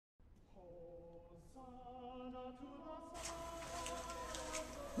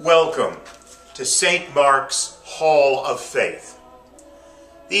Welcome to St. Mark's Hall of Faith.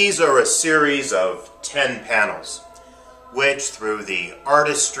 These are a series of 10 panels, which, through the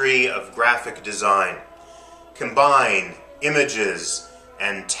artistry of graphic design, combine images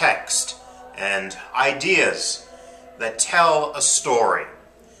and text and ideas that tell a story,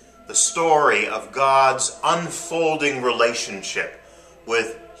 the story of God's unfolding relationship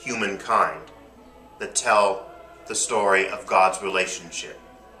with humankind, that tell the story of God's relationship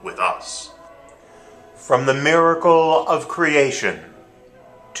with us. From the miracle of creation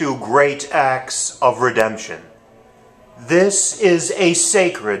to great acts of redemption, this is a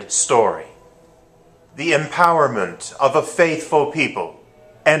sacred story. The empowerment of a faithful people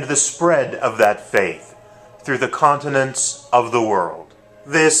and the spread of that faith through the continents of the world.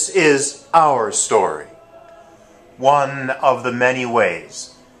 This is our story, one of the many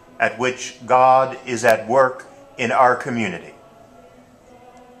ways at which God is at work in our community.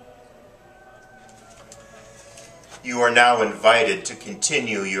 You are now invited to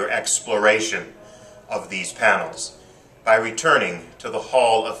continue your exploration of these panels by returning to the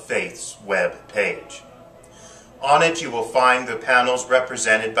Hall of Faith's web page. On it you will find the panels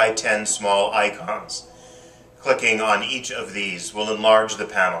represented by 10 small icons. Clicking on each of these will enlarge the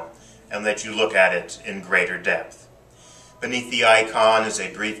panel and let you look at it in greater depth. Beneath the icon is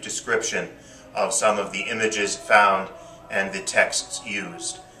a brief description of some of the images found and the texts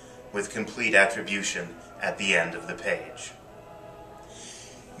used, with complete attribution at the end of the page.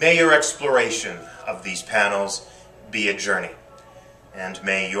 May your exploration of these panels be a journey, and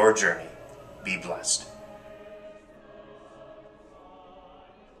may your journey be blessed.